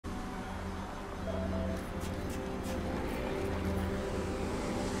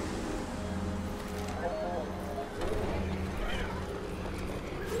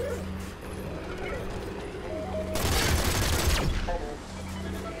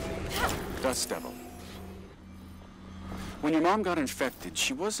Dust Devil. When your mom got infected,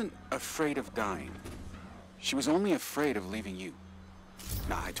 she wasn't afraid of dying. She was only afraid of leaving you.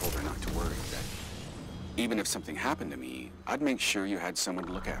 Nah, I told her not to worry, that even if something happened to me, I'd make sure you had someone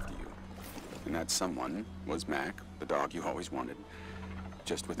to look after you. And that someone was Mac, the dog you always wanted,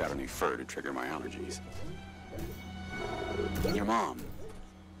 just without any fur to trigger my allergies. Your mom,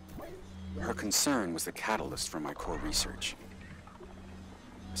 her concern was the catalyst for my core research.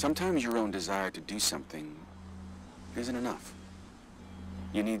 Sometimes your own desire to do something isn't enough.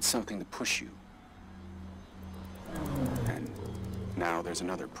 You need something to push you. And now there's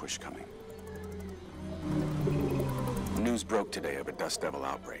another push coming. News broke today of a Dust Devil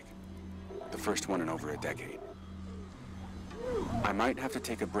outbreak. The first one in over a decade. I might have to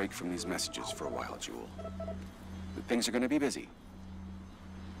take a break from these messages for a while, Jewel. Things are gonna be busy.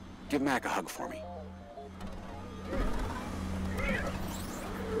 Give Mac a hug for me.